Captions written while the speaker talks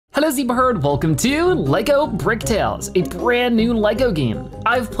Hello Zebraherd, welcome to LEGO Bricktales, a brand new LEGO game.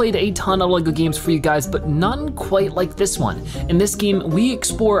 I've played a ton of LEGO games for you guys, but none quite like this one. In this game, we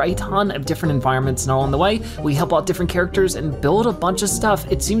explore a ton of different environments, and along the way, we help out different characters and build a bunch of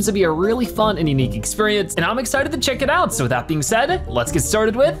stuff. It seems to be a really fun and unique experience, and I'm excited to check it out. So with that being said, let's get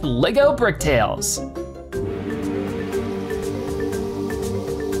started with LEGO Bricktales.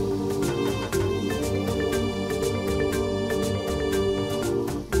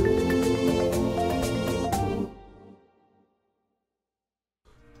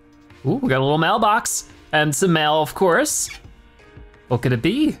 Ooh, we got a little mailbox and some mail, of course. What could it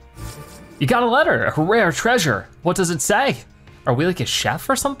be? You got a letter, a rare treasure. What does it say? Are we like a chef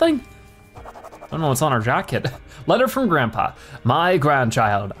or something? I don't know what's on our jacket. Letter from Grandpa. My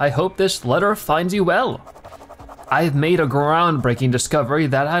grandchild, I hope this letter finds you well. I've made a groundbreaking discovery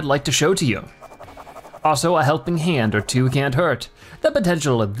that I'd like to show to you. Also, a helping hand or two can't hurt. The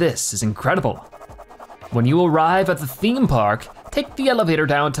potential of this is incredible. When you arrive at the theme park, take the elevator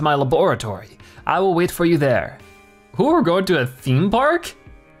down to my laboratory. I will wait for you there. Who are going to a theme park?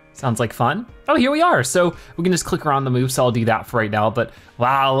 Sounds like fun. Oh, here we are. So we can just click around the move, so I'll do that for right now. But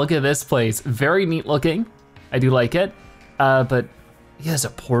wow, look at this place. Very neat looking. I do like it. But yeah, there's a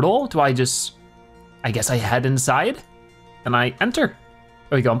portal. I guess I head inside and I enter.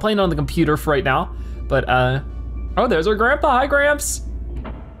 There we go, I'm playing on the computer for right now. But oh, there's our grandpa. Hi, Gramps.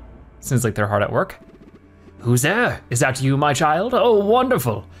 Seems like they're hard at work. Who's there? Is that you, my child? Oh,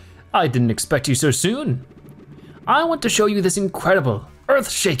 wonderful. I didn't expect you so soon. I want to show you this incredible,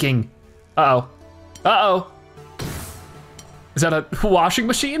 earth-shaking. Uh-oh. Uh-oh. Is that a washing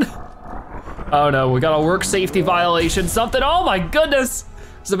machine? Oh no, we got a work safety violation, something. Oh my goodness.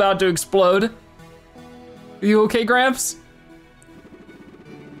 It's about to explode. Are you okay, Gramps?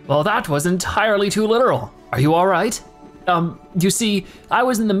 Well, that was entirely too literal. Are you all right? You see, I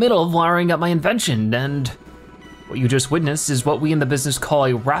was in the middle of wiring up my invention, and what you just witnessed is what we in the business call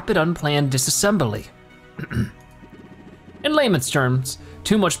a rapid unplanned disassembly. In layman's terms,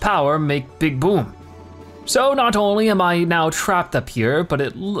 too much power make big boom. So not only am I now trapped up here, but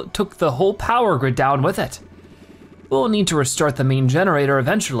it took the whole power grid down with it. We'll need to restart the main generator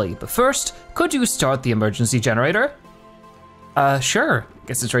eventually, but first, could you start the emergency generator? Sure,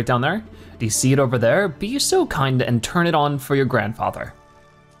 guess it's right down there. Do you see it over there? Be so kind and turn it on for your grandfather.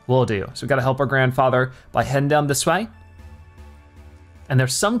 Will do. So we gotta help our grandfather by heading down this way. And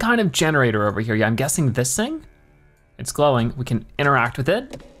there's some kind of generator over here. Yeah, I'm guessing this thing? It's glowing, we can interact with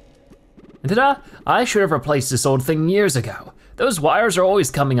it. And ta-da, I should have replaced this old thing years ago. Those wires are always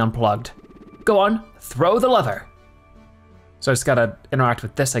coming unplugged. Go on, throw the lever. So I just gotta interact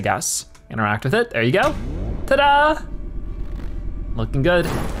with this, I guess. Interact with it, there you go. Ta-da! Looking good.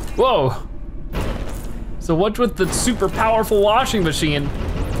 Whoa. So what's with the super powerful washing machine?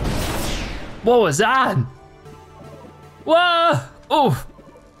 What was that? Whoa, oh.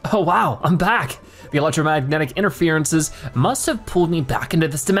 Oh wow, I'm back. The electromagnetic interferences must have pulled me back into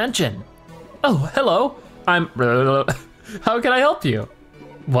this dimension. Oh, hello, how can I help you?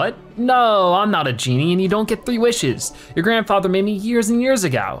 What? No, I'm not a genie and you don't get 3 wishes. Your grandfather made me years and years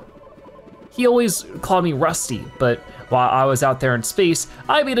ago. He always called me Rusty, but while I was out there in space,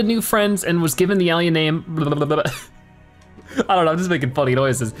 I made a new friends and was given the alien name I don't know, I'm just making funny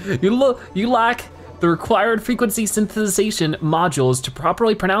noises. You lack the required frequency synthesization modules to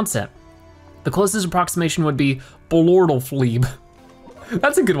properly pronounce it. The closest approximation would be Blortlefleeb.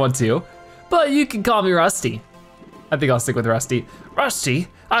 That's a good one too. But you can call me Rusty. I think I'll stick with Rusty. Rusty,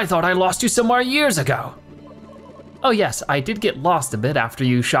 I thought I lost you somewhere years ago. Oh yes, I did get lost a bit after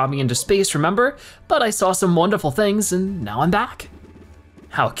you shot me into space, remember? But I saw some wonderful things and now I'm back.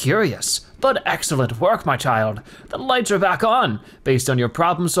 How curious, but excellent work, my child. The lights are back on. Based on your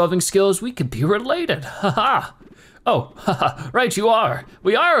problem-solving skills, we could be related, haha. Oh, haha, right you are.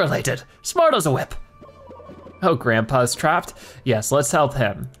 We are related, smart as a whip. Oh, Grandpa's trapped. Yes, let's help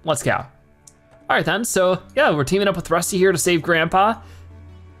him, let's go. All right then, so yeah, we're teaming up with Rusty here to save Grandpa.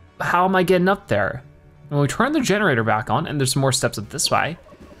 How am I getting up there? When we turn the generator back on, and there's some more steps up this way,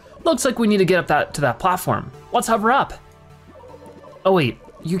 looks like we need to get up to that platform. Let's hover up. Oh wait,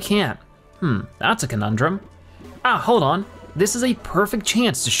 you can't. That's a conundrum. Ah, hold on. This is a perfect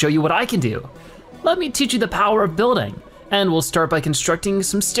chance to show you what I can do. Let me teach you the power of building, and we'll start by constructing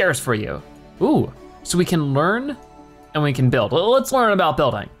some stairs for you. Ooh, so we can learn and we can build. Well, let's learn about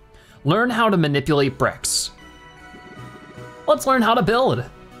building. Learn how to manipulate bricks. Let's learn how to build.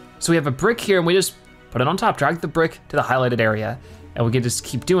 So we have a brick here and we just put it on top, drag the brick to the highlighted area, and we can just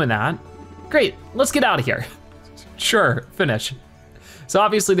keep doing that. Great, let's get out of here. Sure, finish. So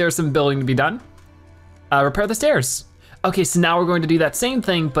obviously there's some building to be done. Repair the stairs. Okay, so now we're going to do that same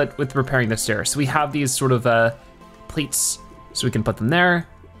thing, but with repairing the stairs. So we have these sort of plates, so we can put them there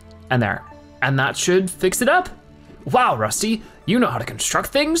and there. And that should fix it up. Wow, Rusty, you know how to construct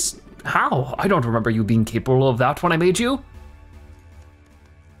things? How? I don't remember you being capable of that when I made you.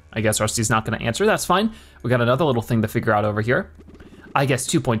 I guess Rusty's not gonna answer, that's fine. We got another little thing to figure out over here. I guess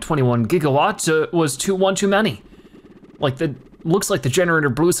 2.21 gigawatts was one too many. Looks like the generator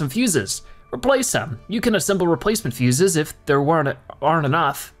blew some fuses. Replace them. You can assemble replacement fuses if there aren't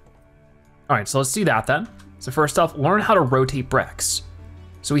enough. All right, so let's do that then. So first off, learn how to rotate bricks.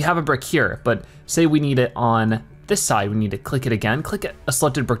 So we have a brick here, but say we need it on this side, we need to click it again. Click a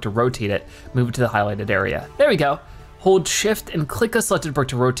selected brick to rotate it, move it to the highlighted area. There we go. Hold shift and click a selected brick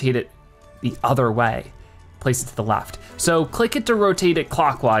to rotate it the other way. Place it to the left. So click it to rotate it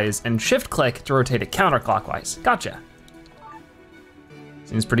clockwise and shift click to rotate it counterclockwise. Gotcha.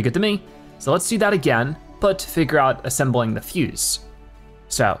 Seems pretty good to me. So let's do that again, but figure out assembling the fuse.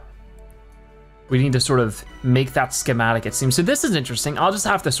 So we need to sort of make that schematic, it seems. So this is interesting. I'll just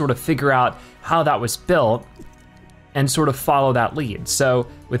have to sort of figure out how that was built and sort of follow that lead. So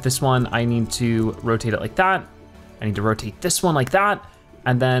with this one, I need to rotate it like that. I need to rotate this one like that.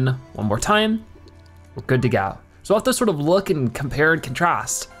 And then one more time, we're good to go. So I'll have to sort of look and compare and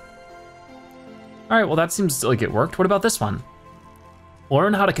contrast. All right, well that seems like it worked. What about this one?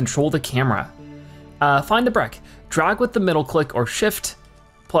 Learn how to control the camera. Find a brick, drag with the middle click or shift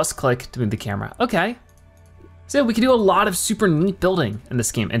plus click to move the camera. Okay. So we can do a lot of super neat building in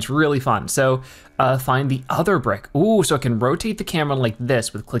this game. It's really fun. So find the other brick. Ooh, so I can rotate the camera like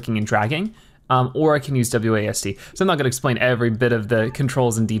this with clicking and dragging, or I can use WASD. So I'm not gonna explain every bit of the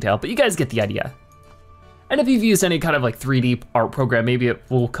controls in detail, but you guys get the idea. And if you've used any kind of like 3D art program, maybe it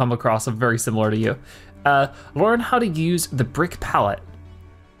will come across very similar to you. Learn how to use the brick palette.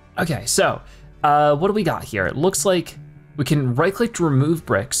 Okay, so what do we got here? It looks like we can right click to remove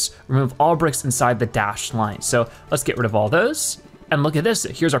bricks, remove all bricks inside the dashed line. So let's get rid of all those. And look at this,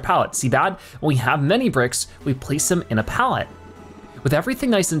 here's our palette. See that? When we have many bricks, we place them in a palette. With everything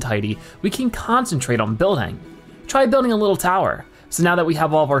nice and tidy, we can concentrate on building. Try building a little tower. So now that we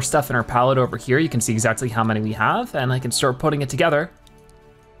have all of our stuff in our palette over here, you can see exactly how many we have, and I can start putting it together.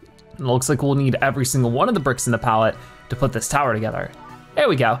 And it looks like we'll need every single one of the bricks in the palette to put this tower together. There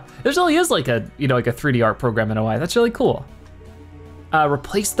we go. This really is like a, like a 3D art program in a way. That's really cool.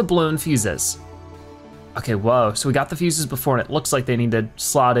 Replace the blown fuses. Okay, whoa, so we got the fuses before and it looks like they need to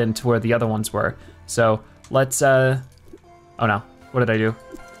slot into where the other ones were. So let's, oh no, what did I do?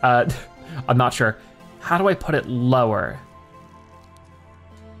 I'm not sure. How do I put it lower?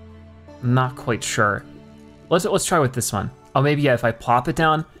 I'm not quite sure. Let's try with this one. Oh, maybe yeah, if I plop it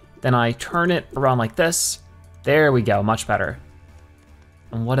down, then I turn it around like this. There we go, much better.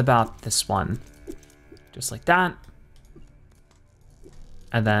 And what about this one? Just like that.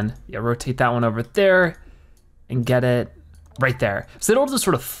 And then yeah, rotate that one over there and get it right there. So it'll just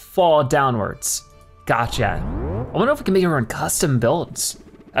sort of fall downwards. Gotcha. I wonder if we can make our own custom builds.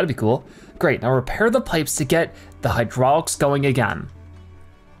 That'd be cool. Great, now repair the pipes to get the hydraulics going again.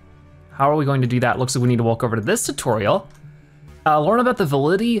 How are we going to do that? Looks like we need to walk over to this tutorial. Learn about the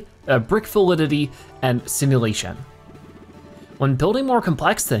validity, brick validity, and simulation. When building more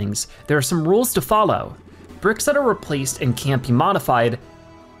complex things, there are some rules to follow. Bricks that are replaced and can't be modified,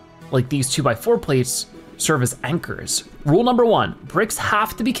 like these 2x4 plates, serve as anchors. Rule number 1, bricks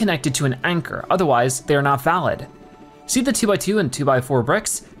have to be connected to an anchor, otherwise they're not valid. See the 2x2 and 2x4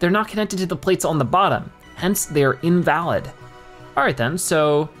 bricks? They're not connected to the plates on the bottom, hence they're invalid. All right then,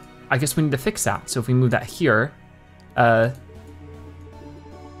 so I guess we need to fix that. So if we move that here, then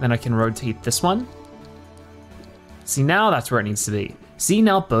I can rotate this one. See, now that's where it needs to be. See,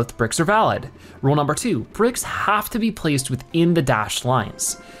 now both bricks are valid. Rule number 2, bricks have to be placed within the dashed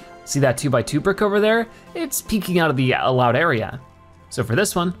lines. See that 2x2 brick over there? It's peeking out of the allowed area. So for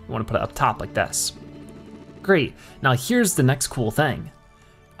this one, we wanna put it up top like this. Great, now here's the next cool thing.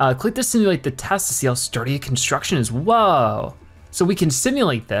 Click to simulate the test to see how sturdy a construction is. Whoa, so we can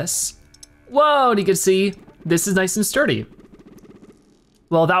simulate this. Whoa, and you can see this is nice and sturdy.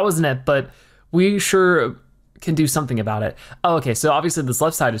 Well, that wasn't it, but we sure can do something about it. Oh, okay, so obviously this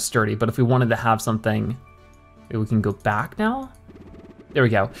left side is sturdy, but if we wanted to have something, maybe we can go back now? There we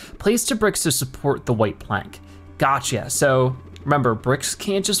go. Place two bricks to support the white plank. Gotcha, so remember, bricks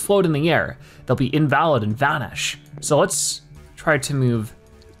can't just float in the air. They'll be invalid and vanish. So let's try to move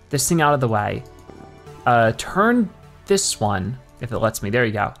this thing out of the way. Turn this one, if it lets me, there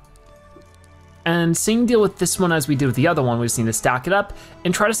you go. And same deal with this one as we did with the other one. We just need to stack it up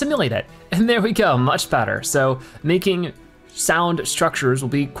and try to simulate it. And there we go, much better. So making sound structures will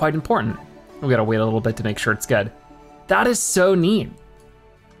be quite important. We gotta wait a little bit to make sure it's good. That is so neat.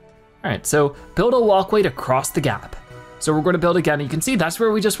 All right, so build a walkway to cross the gap. So we're gonna build again. You can see that's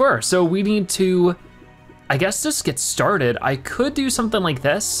where we just were. So we need to, I guess, just get started. I could do something like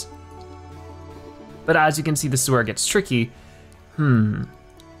this, but as you can see, this is where it gets tricky.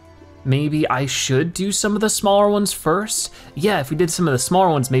 Maybe I should do some of the smaller ones first. Yeah, if we did some of the smaller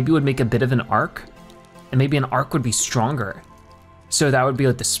ones, maybe it would make a bit of an arc, and maybe an arc would be stronger. So that would be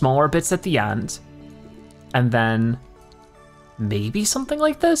like the smaller bits at the end, and then maybe something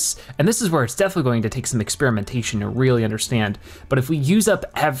like this. And this is where it's definitely going to take some experimentation to really understand. But if we use up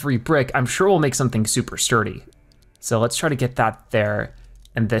every brick, I'm sure we'll make something super sturdy. So let's try to get that there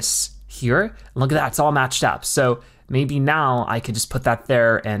and this here. And look at that, it's all matched up. So maybe now I could just put that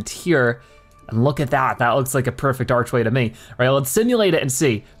there and here, and look at that. That looks like a perfect archway to me. All right, let's simulate it and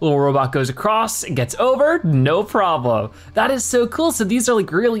see. Little robot goes across and gets over, no problem. That is so cool. So these are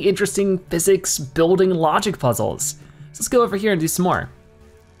like really interesting physics building logic puzzles. So let's go over here and do some more.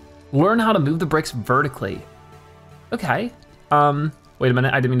 Learn how to move the bricks vertically. Okay, wait a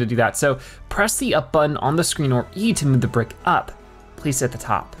minute, I didn't mean to do that. So press the up button on the screen or E to move the brick up. Place it at the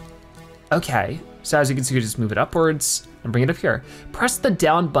top. Okay, so as you can see, you just move it upwards and bring it up here. Press the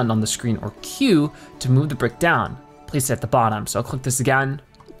down button on the screen or Q to move the brick down. Place it at the bottom. So I'll click this again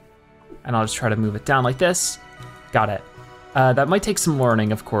and I'll just try to move it down like this. Got it. That might take some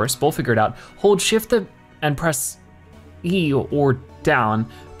learning, of course, but we'll figure it out. Hold shift and press E or down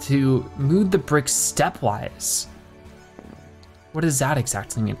to move the brick stepwise. What does that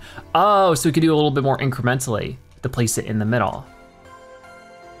exactly mean? Oh, so we could do a little bit more incrementally to place it in the middle.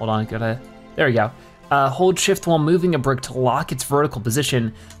 Hold on, there we go. Hold shift while moving a brick to lock its vertical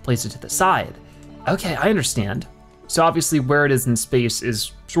position, place it to the side. Okay, I understand. So obviously where it is in space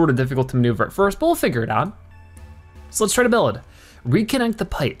is sort of difficult to maneuver at first, but we'll figure it out. So let's try to build. Reconnect the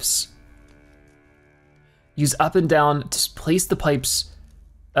pipes. Use up and down to place the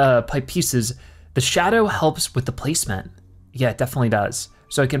pipe pieces. The shadow helps with the placement. Yeah, it definitely does.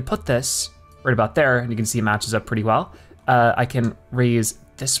 So I can put this right about there, and you can see it matches up pretty well. I can raise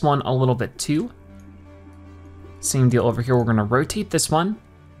this one a little bit too. Same deal over here. We're gonna rotate this one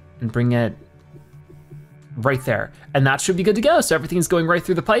and bring it right there. And that should be good to go. So everything's going right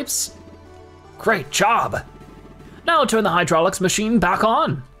through the pipes. Great job. Now turn the hydraulics machine back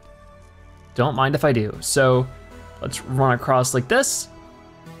on. Don't mind if I do. So let's run across like this.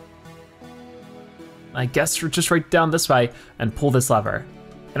 I guess we're just right down this way and pull this lever.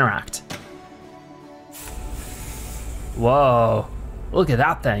 Interact. Whoa, look at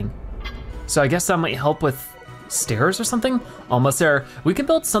that thing. So I guess that might help with stairs or something? Almost there. We can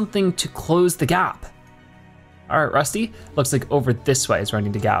build something to close the gap. All right, Rusty, looks like over this way is where I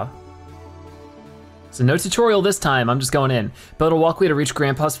need to go. So no tutorial this time, I'm just going in. Build a walkway to reach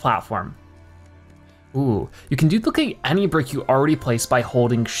Grandpa's platform. Ooh, you can duplicate any brick you already placed by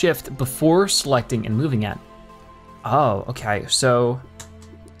holding shift before selecting and moving it. Oh, okay, so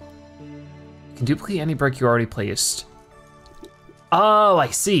you can duplicate any brick you already placed. Oh, I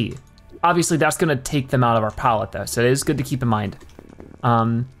see. Obviously that's gonna take them out of our palette though, so it is good to keep in mind.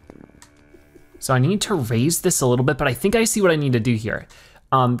 So I need to raise this a little bit, but I think I see what I need to do here.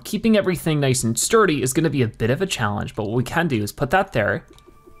 Keeping everything nice and sturdy is gonna be a bit of a challenge, but what we can do is put that there.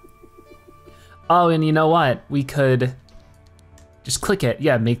 Oh, and you know what? We could just click it.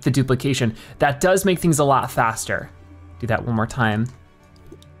 Yeah, make the duplication. That does make things a lot faster. Do that one more time.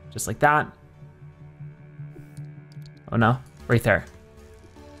 Just like that. Oh no, right there.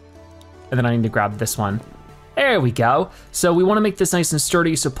 And then I need to grab this one. There we go. So we wanna make this nice and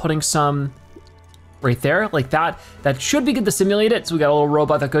sturdy, so putting some right there, like that. That should be good to simulate it. So we got a little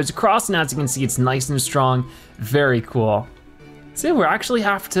robot that goes across, and as you can see, it's nice and strong. Very cool. So we actually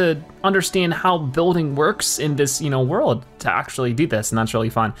have to understand how building works in this, world to actually do this, and that's really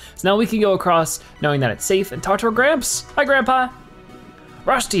fun. So now we can go across knowing that it's safe and talk to our Gramps. Hi, Grandpa.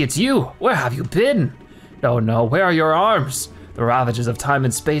 Rusty, it's you. Where have you been? Oh no, where are your arms? The ravages of time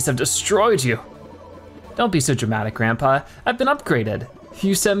and space have destroyed you. Don't be so dramatic, Grandpa. I've been upgraded.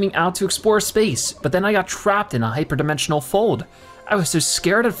 You sent me out to explore space, but then I got trapped in a hyperdimensional fold. I was so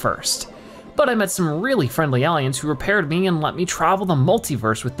scared at first. But I met some really friendly aliens who repaired me and let me travel the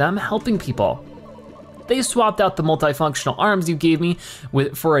multiverse with them, helping people. They swapped out the multifunctional arms you gave me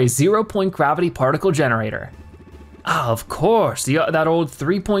for a 0-point gravity particle generator. Ah, of course, that old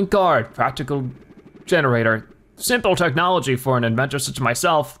 3-point guard practical generator. Simple technology for an inventor such as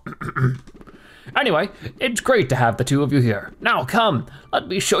myself. Anyway, it's great to have the two of you here. Now come, let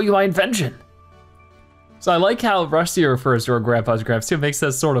me show you my invention. So I like how Rusty refers to our Grandpa's Gramps too, makes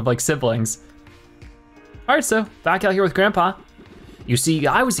us sort of like siblings. All right, so back out here with Grandpa. You see,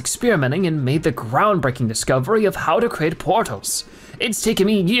 I was experimenting and made the groundbreaking discovery of how to create portals. It's taken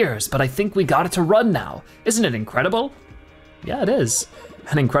me years, but I think we got it to run now. Isn't it incredible? Yeah, it is.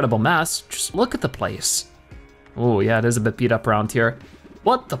 An incredible mess. Just look at the place. Oh yeah, it is a bit beat up around here.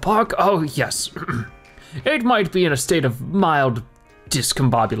 What, the park? Oh yes. It might be in a state of mild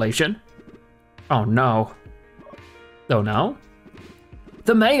discombobulation. Oh no. Oh no?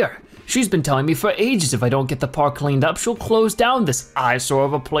 The mayor. She's been telling me for ages if I don't get the park cleaned up, she'll close down this eyesore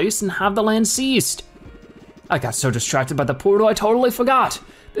of a place and have the land seized. I got so distracted by the portal I totally forgot.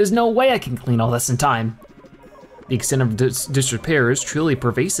 There's no way I can clean all this in time. The extent of disrepair is truly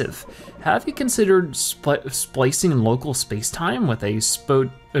pervasive. Have you considered splicing local space-time with a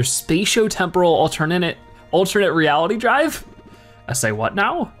spatio-temporal alternate reality drive? I say what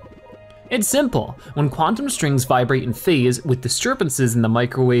now? It's simple. When quantum strings vibrate in phase with disturbances in the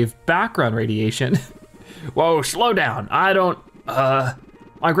microwave background radiation. Whoa, slow down. My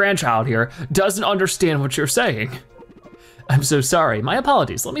grandchild here doesn't understand what you're saying. I'm so sorry, my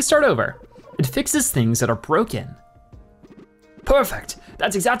apologies. Let me start over. It fixes things that are broken. Perfect,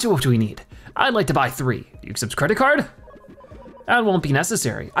 that's exactly what we need. I'd like to buy 3. Do you accept credit card? That won't be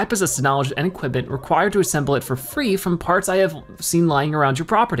necessary. I possess the knowledge and equipment required to assemble it for free from parts I have seen lying around your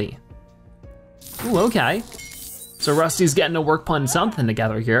property. Ooh, okay. So Rusty's getting to work on something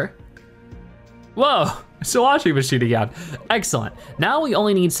together here. Whoa, it's a washing machine again. Excellent. Now we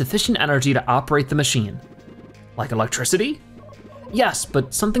only need sufficient energy to operate the machine. Like electricity? Yes,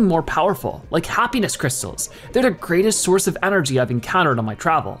 but something more powerful, like happiness crystals. They're the greatest source of energy I've encountered on my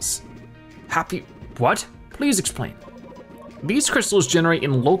travels. What? Please explain. These crystals generate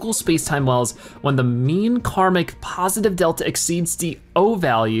in local space-time wells when the mean karmic positive delta exceeds the O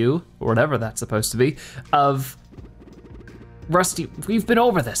value, or whatever that's supposed to be, of Rusty, we've been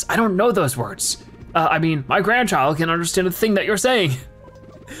over this. I don't know those words. I mean, my grandchild can understand a thing that you're saying.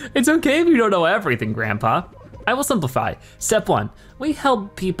 It's okay if you don't know everything, Grandpa. I will simplify. Step 1, we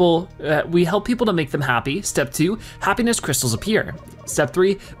help people to make them happy. Step 2, happiness crystals appear. Step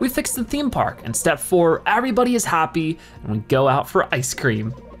 3, we fix the theme park. And step 4, everybody is happy and we go out for ice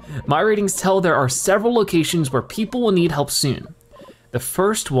cream. My ratings tell there are several locations where people will need help soon. The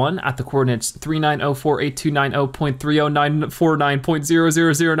first one at the coordinates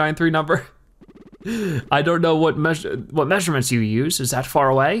 3904829.30949.00093 number. I don't know what measurements you use. Is that far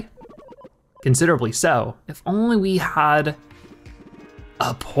away? Considerably so. If only we had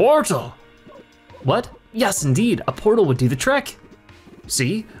a portal. What? Yes, indeed, a portal would do the trick.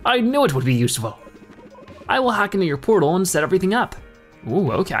 See, I knew it would be useful. I will hack into your portal and set everything up.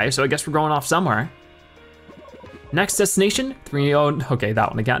 Ooh, okay, so I guess we're going off somewhere. Next destination, 30, okay,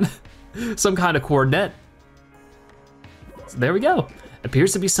 that one again. Some kind of coordinate. So there we go.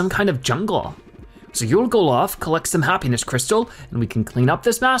 Appears to be some kind of jungle. So you'll go off, collect some happiness crystal, and we can clean up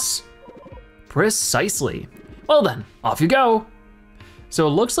this mess? Precisely. Well then, off you go. So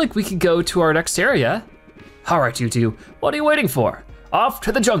it looks like we could go to our next area. All right, you two, what are you waiting for? Off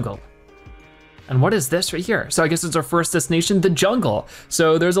to the jungle. And what is this right here? So I guess it's our first destination, the jungle.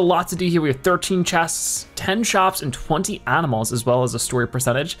 So there's a lot to do here. We have 13 chests, 10 shops, and 20 animals, as well as a story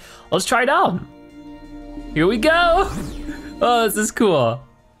percentage. Let's try it out. Here we go. Oh, this is cool.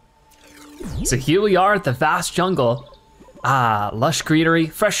 So here we are at the vast jungle. Ah, lush greenery,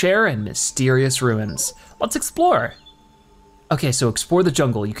 fresh air, and mysterious ruins. Let's explore. Okay, so explore the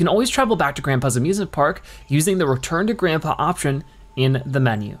jungle. You can always travel back to Grandpa's amusement park using the return to Grandpa option in the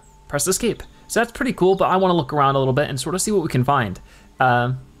menu. Press escape. So that's pretty cool, but I wanna look around a little bit and sort of see what we can find.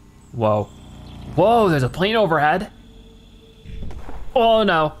 Whoa. Whoa, there's a plane overhead. Oh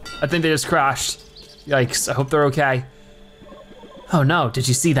no, I think they just crashed. Yikes, I hope they're okay. Oh no, did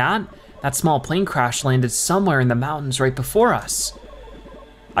you see that? That small plane crash landed somewhere in the mountains right before us.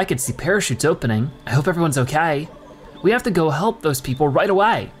 I could see parachutes opening. I hope everyone's okay. We have to go help those people right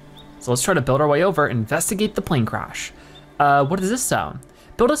away. So let's try to build our way over and investigate the plane crash. What does this sound?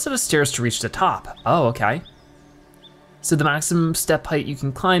 Build a set of stairs to reach the top. Oh, okay. So the maximum step height you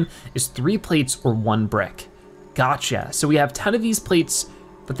can climb is 3 plates or 1 brick. Gotcha, so we have 10 of these plates,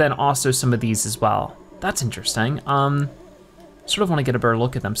 but then also some of these as well. That's interesting. Sort of wanna get a better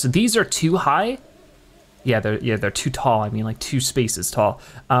look at them. So these are too high? Yeah, they're too tall. I mean like 2 spaces tall.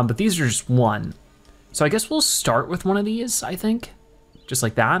 But these are just 1. So I guess we'll start with one of these, I think. Just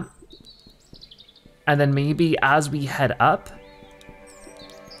like that. And then maybe as we head up,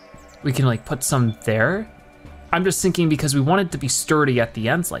 we can like put some there. I'm just thinking because we want it to be sturdy at the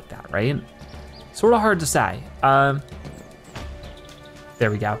ends like that, right? Sort of hard to say. There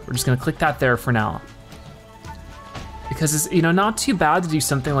we go. We're just gonna click that there for now. Because it's, you know, not too bad to do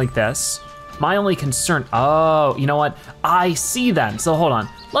something like this. My only concern, oh, you know what? I see then, so hold on.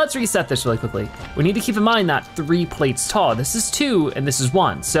 Let's reset this really quickly. We need to keep in mind that 3 plates tall. This is 2 and this is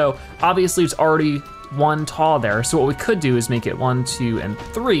 1. So obviously it's already 1 tall there. So what we could do is make it 1, 2, and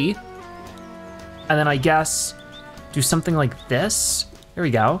 3. And then I guess do something like this. There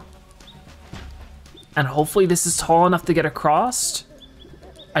we go. And hopefully this is tall enough to get across.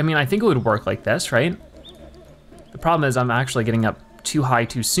 I mean, I think it would work like this, right? The problem is I'm actually getting up too high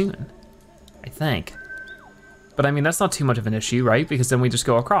too soon, I think. But I mean, that's not too much of an issue, right? Because then we just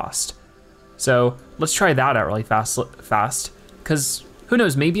go across. So let's try that out really fast, because who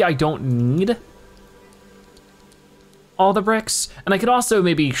knows, maybe I don't need all the bricks. And I could also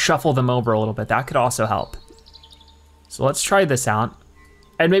maybe shuffle them over a little bit. That could also help. So let's try this out.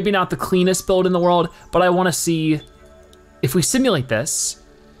 And maybe not the cleanest build in the world, but I wanna see if we simulate this,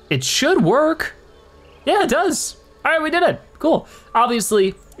 it should work. Yeah, it does. All right, we did it, cool.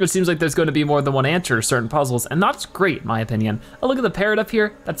 Obviously, it seems like there's gonna be more than one answer to certain puzzles, and that's great in my opinion. Oh, look at the parrot up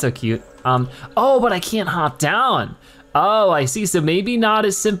here, that's so cute. Oh, but I can't hop down. Oh, I see, so maybe not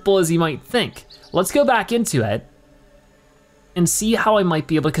as simple as you might think. Let's go back into it and see how I might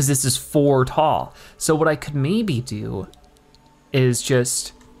be able, because this is 4 tall. So what I could maybe do is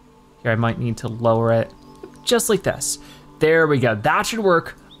just, here I might need to lower it, just like this. There we go, that should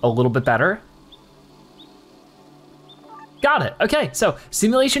work a little bit better. Got it, okay, so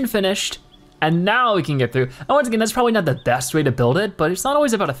simulation finished, and now we can get through. And once again, that's probably not the best way to build it, but it's not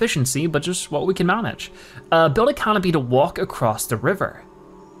always about efficiency, but just what we can manage. Build a canopy to walk across the river.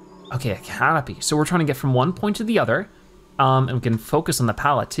 Okay, a canopy, so we're trying to get from one point to the other, and we can focus on the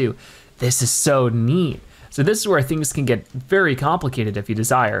palette too. This is so neat. So this is where things can get very complicated if you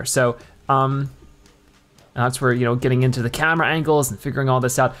desire. So that's where, you know, getting into the camera angles and figuring all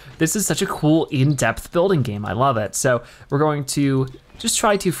this out. This is such a cool in-depth building game, I love it. So we're going to just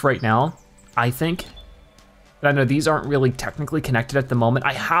try to for right now, I think. But I know these aren't really technically connected at the moment.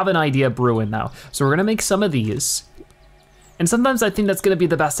 I have an idea brewing though. So we're gonna make some of these. And sometimes I think that's gonna be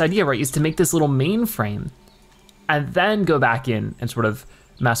the best idea, right? Is to make this little mainframe and then go back in and sort of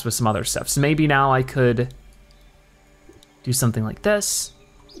mess with some other stuff. So maybe now I could do something like this.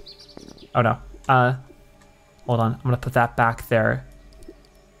 Oh no, hold on, I'm gonna put that back there.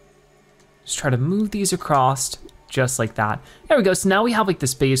 Just try to move these across just like that. There we go, so now we have like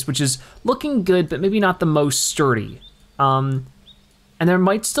this base, which is looking good, but maybe not the most sturdy. And there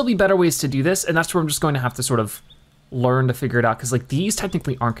might still be better ways to do this, and that's where I'm just going to have to sort of learn to figure it out, because like these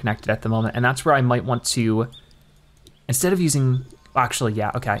technically aren't connected at the moment, and that's where I might want to, instead of using, actually,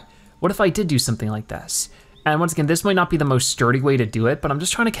 yeah, okay. What if I did do something like this? And once again, this might not be the most sturdy way to do it, but I'm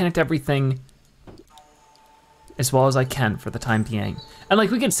just trying to connect everything as well as I can for the time being. And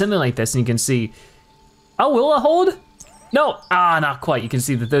like we can simulate this and you can see, oh, will it hold? No, not quite. You can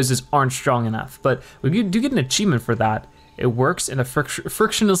see that those just aren't strong enough, but we do get an achievement for that. It works in a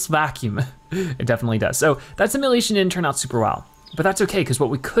frictionless vacuum. It definitely does. So that simulation didn't turn out super well, but that's okay, because what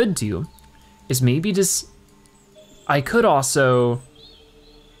we could do is maybe just, I could also,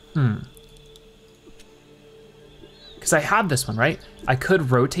 because I have this one, right? I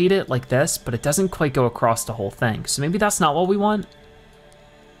could rotate it like this, but it doesn't quite go across the whole thing. So maybe that's not what we want.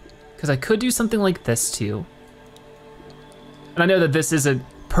 Because I could do something like this too. And I know that this isn't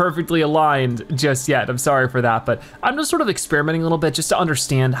perfectly aligned just yet, I'm sorry for that, but I'm just sort of experimenting a little bit just to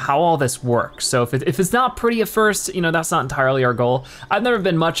understand how all this works. So if it's not pretty at first, you know, that's not entirely our goal. I've never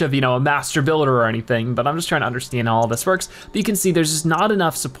been much of, you know, a master builder or anything, but I'm just trying to understand how all this works. But you can see there's just not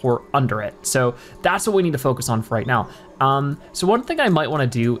enough support under it. So that's what we need to focus on for right now. So one thing I might wanna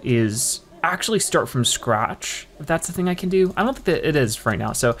do is actually start from scratch, if that's the thing I can do. I don't think that it is for right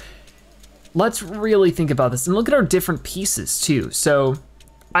now. So let's really think about this and look at our different pieces too. So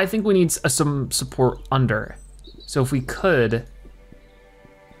I think we need some support under. So if we could,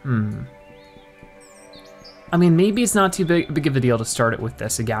 I mean, maybe it's not too big of a deal to start it with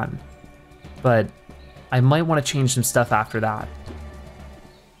this again, but I might wanna change some stuff after that.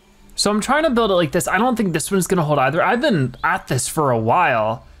 So I'm trying to build it like this. I don't think this one's gonna hold either. I've been at this for a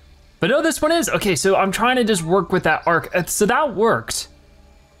while, but no, this one is. Okay, so I'm trying to just work with that arc. So that worked.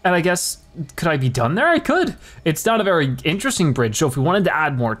 And I guess, could I be done there? I could. It's not a very interesting bridge, so if we wanted to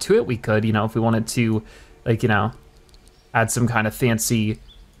add more to it, we could, you know, if we wanted to, like, you know, add some kind of fancy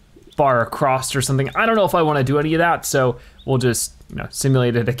bar across or something. I don't know if I wanna do any of that, so we'll just, you know,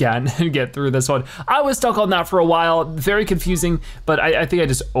 simulate it again and get through this one. I was stuck on that for a while, very confusing, but I think I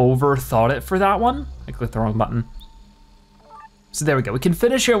just overthought it for that one. I clicked the wrong button. So there we go, we can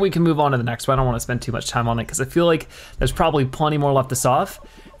finish here, we can move on to the next one. I don't wanna spend too much time on it because I feel like there's probably plenty more left to solve.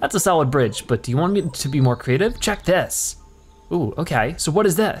 That's a solid bridge, but do you want me to be more creative? Check this. Ooh, okay, so what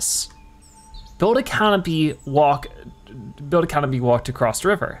is this? build a canopy walked across the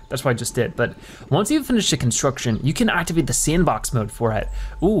river. That's what I just did. But once you've finished the construction, you can activate the sandbox mode for it.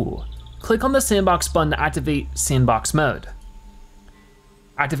 Ooh, click on the sandbox button to activate sandbox mode.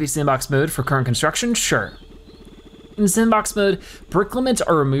 Activate sandbox mode for current construction, sure. In sandbox mode, brick limits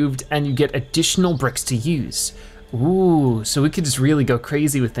are removed and you get additional bricks to use. Ooh, so we could just really go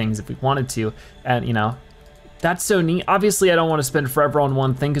crazy with things if we wanted to. And you know, that's so neat. Obviously I don't want to spend forever on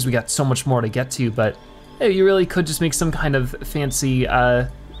one thing because we got so much more to get to, but hey, you really could just make some kind of fancy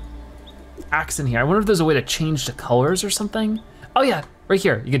accent here. I wonder if there's a way to change the colors or something. Oh yeah, right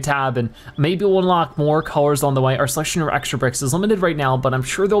here, you can tab and maybe we'll unlock more colors along the way. Our selection of extra bricks is limited right now, but I'm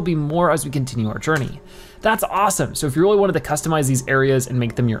sure there'll be more as we continue our journey. That's awesome. So if you really wanted to customize these areas and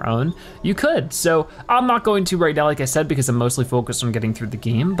make them your own, you could. So I'm not going to right now, like I said, because I'm mostly focused on getting through the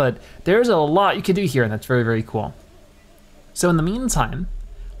game, but there's a lot you can do here and that's very, very cool. So in the meantime,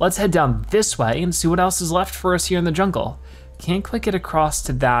 let's head down this way and see what else is left for us here in the jungle. Can't quite get across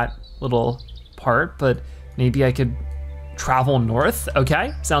to that little part, but maybe I could travel north.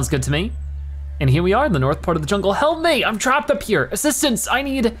 Okay, sounds good to me. And here we are in the north part of the jungle. Help me, I'm trapped up here. Assistance, I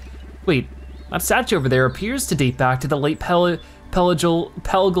need, wait, that statue over there appears to date back to the late Paleolithic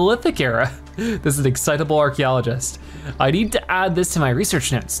era. This is an excitable archaeologist. I need to add this to my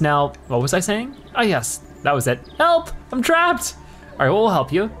research notes. Now, what was I saying? Oh yes, that was it. Help, I'm trapped. All right, well, we'll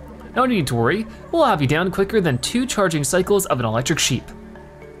help you. No need to worry. We'll have you down quicker than 2 charging cycles of an electric sheep.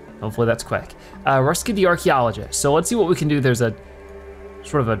 Hopefully that's quick. Rescue the archaeologist. So let's see what we can do. There's a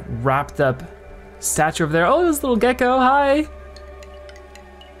sort of a wrapped up statue over there. Oh, this little gecko, hi.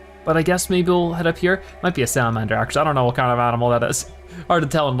 But I guess maybe we'll head up here. Might be a salamander, actually. I don't know what kind of animal that is. Hard to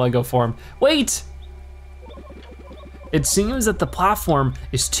tell in Lego form. Wait! It seems that the platform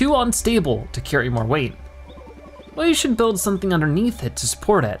is too unstable to carry more weight. Well, you should build something underneath it to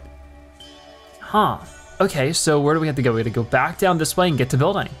support it. Huh, okay, so where do we have to go? We have to go back down this way and get to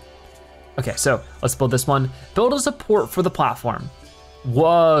building. Okay, so let's build this one. Build a support for the platform.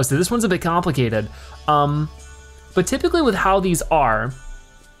 Whoa, so this one's a bit complicated. But typically with how these are,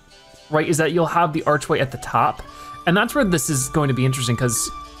 right, is that you'll have the archway at the top, and that's where this is going to be interesting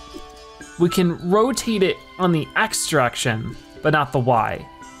because we can rotate it on the X direction, but not the Y.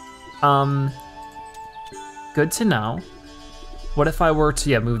 Good to know. What if I were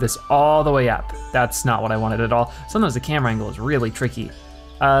to, move this all the way up? That's not what I wanted at all. Sometimes the camera angle is really tricky.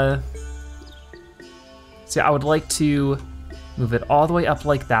 See, I would like to move it all the way up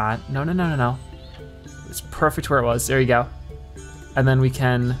like that. No. It's perfect where it was, there you go. And then we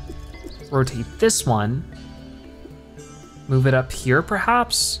can rotate this one. Move it up here,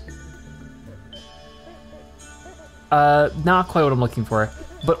 perhaps? Not quite what I'm looking for,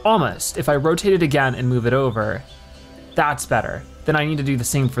 but almost. If I rotate it again and move it over, that's better. Then I need to do the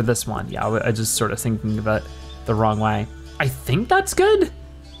same for this one. Yeah, I just sort of thinking of it the wrong way. I think that's good.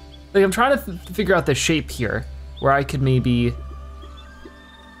 Like I'm trying to figure out the shape here, where I could maybe,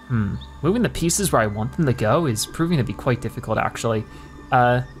 moving the pieces where I want them to go is proving to be quite difficult actually.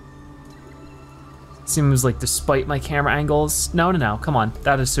 Seems like despite my camera angles, no, come on,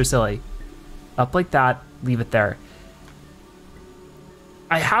 that is so silly. Up like that, leave it there.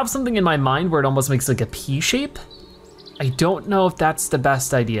 I have something in my mind where it almost makes like a P shape. I don't know if that's the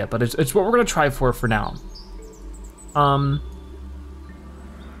best idea, but it's what we're gonna try for now.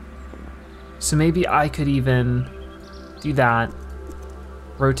 So maybe I could even do that,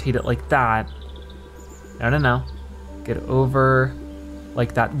 rotate it like that. No, get over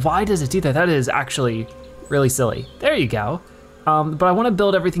like that. Why does it do that? That is actually really silly. There you go. But I wanna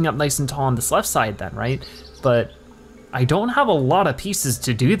build everything up nice and tall on this left side then, right? But I don't have a lot of pieces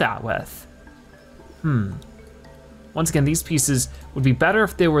to do that with. Once again, these pieces would be better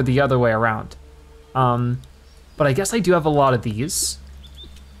if they were the other way around. But I guess I do have a lot of these.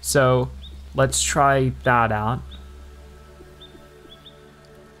 So let's try that out.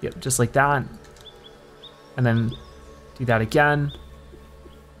 Yep, just like that. And then do that again.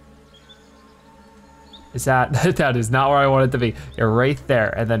 Is that, that is not where I want it to be. You're right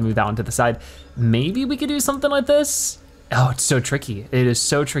there, and then move that one to the side. Maybe we could do something like this. Oh, it's so tricky. It is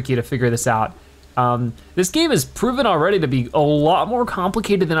so tricky to figure this out. This game is proven already to be a lot more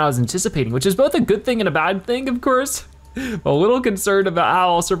complicated than I was anticipating, which is both a good thing and a bad thing, of course. I'm a little concerned about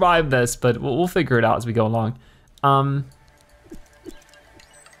how I'll survive this, but we'll figure it out as we go along.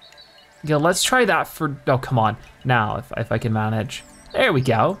 Yeah, let's try that for, oh, come on. Now, if I can manage. There we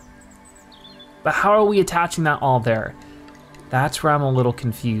go. But how are we attaching that all there? That's where I'm a little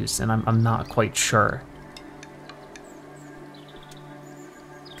confused and I'm not quite sure.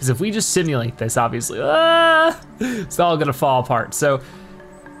 Because if we just simulate this, obviously, it's all gonna fall apart. So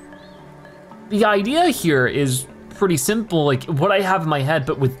the idea here is pretty simple, like what I have in my head,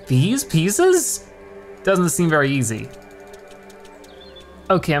 but with these pieces, doesn't seem very easy.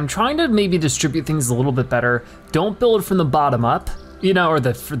 Okay, I'm trying to maybe distribute things a little bit better. Don't build from the bottom up, you know, or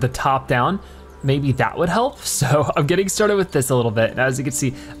the top down. Maybe that would help. So I'm getting started with this a little bit. And as you can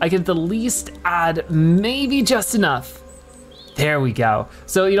see, I can at the least add maybe just enough. There we go.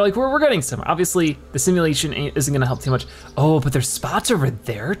 So, you know, like we're getting somewhere. Obviously the simulation isn't gonna help too much. Oh, but there's spots over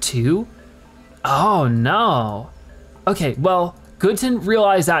there too? Oh no. Okay, well, good to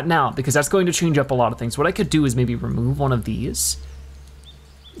realize that now because that's going to change up a lot of things. What I could do is maybe remove one of these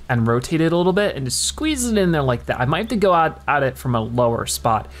and rotate it a little bit and just squeeze it in there like that. I might have to go at it from a lower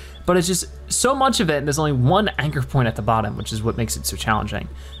spot, but it's just so much of it and there's only one anchor point at the bottom, which is what makes it so challenging.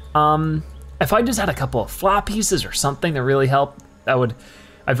 If I just had a couple of flat pieces or something that really helped, I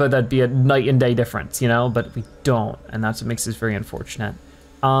thought that'd be a night and day difference, you know, but we don't, and that's what makes this very unfortunate.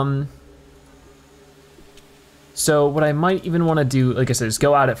 So what I might even wanna do, like I said, is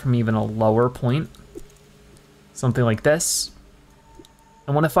go at it from even a lower point, something like this.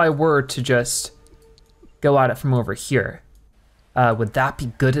 And what if I were to just go at it from over here? Would that be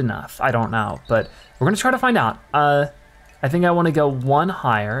good enough? I don't know, but we're gonna try to find out. I think I wanna go one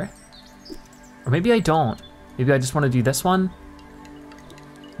higher, or maybe I don't. Maybe I just wanna do this one.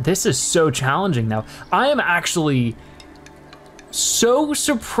 This is so challenging now. I am actually so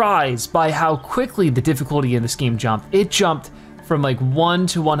surprised by how quickly the difficulty in this game jumped. It jumped from like 1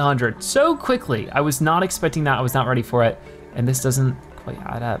 to 100 so quickly. I was not expecting that, I was not ready for it. And this doesn't quite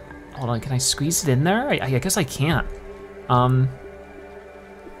add up. Hold on, can I squeeze it in there? I guess I can't.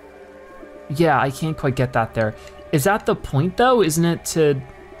 Yeah, I can't quite get that there. Is that the point though? Isn't it to,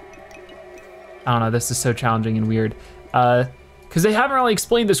 I don't know, this is so challenging and weird. Cause they haven't really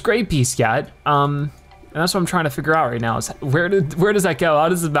explained this gray piece yet. And that's what I'm trying to figure out right now is where does that go? How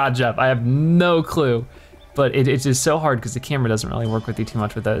does it match up? I have no clue, but it's just so hard because the camera doesn't really work with you too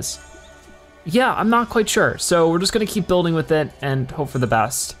much with those. Yeah, I'm not quite sure. So we're just gonna keep building with it and hope for the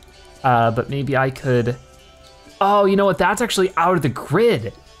best. But maybe I could, oh, you know what? That's actually out of the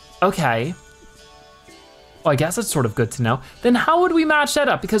grid. Okay. Well, I guess that's sort of good to know. Then how would we match that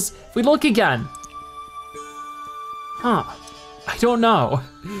up? Because if we look again, I don't know.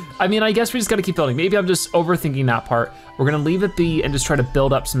 I mean, I guess we just gotta keep building. Maybe I'm just overthinking that part. We're gonna leave it be and just try to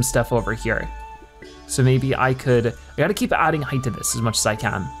build up some stuff over here. So maybe I gotta keep adding height to this as much as I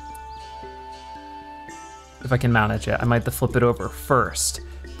can. If I can manage it, I might have to flip it over first.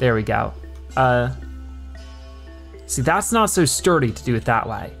 There we go. See, that's not so sturdy to do it that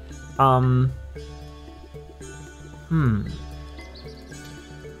way.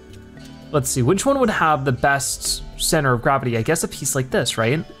 Let's see, which one would have the best center of gravity? I guess a piece like this,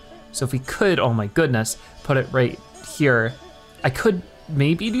 right? So if we could, oh my goodness, put it right here. I could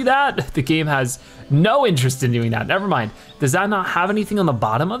maybe do that. The game has no interest in doing that, never mind. Does that not have anything on the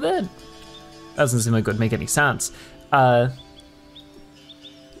bottom of it? Doesn't seem like it would make any sense. Yeah,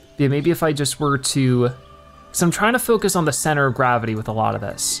 maybe if I just were to, so I'm trying to focus on the center of gravity with a lot of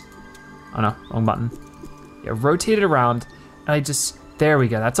this. Oh no, wrong button. Yeah, rotate it around, and there we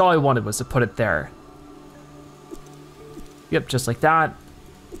go. That's all I wanted was to put it there. Yep, just like that.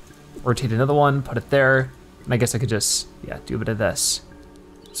 Rotate another one, put it there. And I guess I could just, yeah, do a bit of this,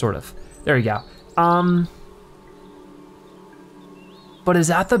 sort of. There you go. But is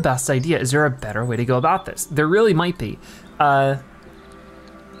that the best idea? Is there a better way to go about this? There really might be. But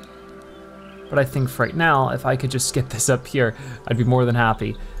I think for right now, if I could just get this up here, I'd be more than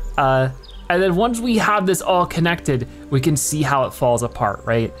happy. And then once we have this all connected, we can see how it falls apart,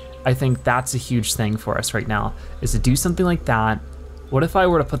 right? I think that's a huge thing for us right now, is to do something like that. What if I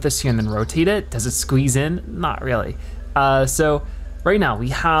were to put this here and then rotate it? Does it squeeze in? Not really. So right now we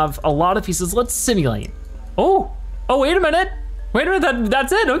have a lot of pieces. Let's simulate. Oh, wait a minute. Wait a minute,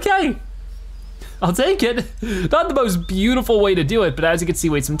 that's it, okay. I'll take it. Not the most beautiful way to do it, but as you can see,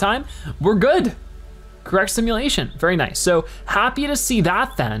 wait some time, we're good. Correct simulation, very nice. So happy to see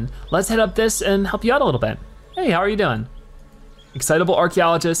that then. Let's head up this and help you out a little bit. Hey, how are you doing? Excitable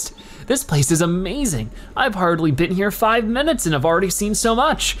archaeologist. This place is amazing. I've hardly been here 5 minutes and I've already seen so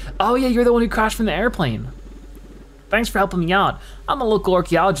much. Oh yeah, you're the one who crashed from the airplane. Thanks for helping me out. I'm a local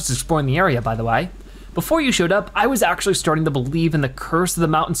archaeologist exploring the area, by the way. Before you showed up, I was actually starting to believe in the curse of the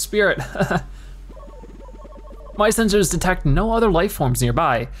mountain spirit. My sensors detect no other life forms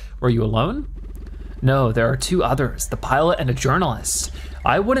nearby. Were you alone? No, there are 2 others, the pilot and a journalist.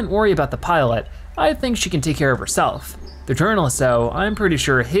 I wouldn't worry about the pilot. I think she can take care of herself. The journalist, though, I'm pretty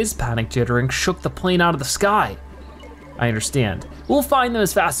sure his panic jittering shook the plane out of the sky. I understand. We'll find them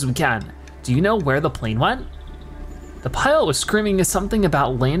as fast as we can. Do you know where the plane went? The pilot was screaming something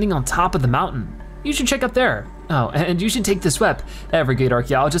about landing on top of the mountain. You should check up there. Oh, and you should take this whip. Every great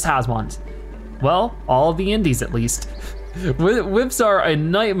archaeologist has one. Well, all of the indies at least. Whips are a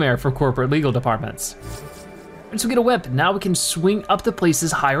nightmare for corporate legal departments. Once we get a whip, now we can swing up to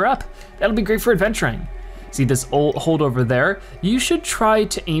places higher up. That'll be great for adventuring. See this old hold over there? You should try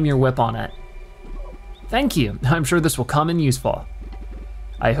to aim your whip on it. Thank you, I'm sure this will come in useful.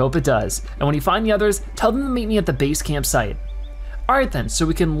 I hope it does. And when you find the others, tell them to meet me at the base camp site. All right then, so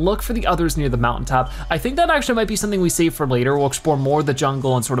we can look for the others near the mountaintop. I think that actually might be something we save for later. We'll explore more of the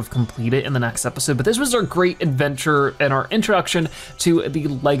jungle and sort of complete it in the next episode, but this was our great adventure and our introduction to the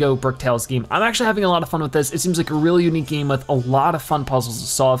LEGO Bricktales game. I'm actually having a lot of fun with this. It seems like a really unique game with a lot of fun puzzles to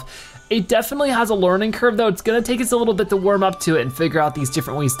solve. It definitely has a learning curve though. It's gonna take us a little bit to warm up to it and figure out these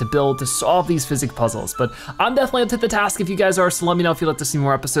different ways to build, to solve these physics puzzles. But I'm definitely up to the task if you guys are, so let me know if you'd like to see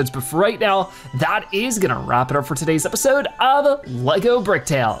more episodes. But for right now, that is gonna wrap it up for today's episode of LEGO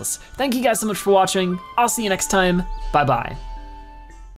Bricktales. Thank you guys so much for watching. I'll see you next time, bye-bye.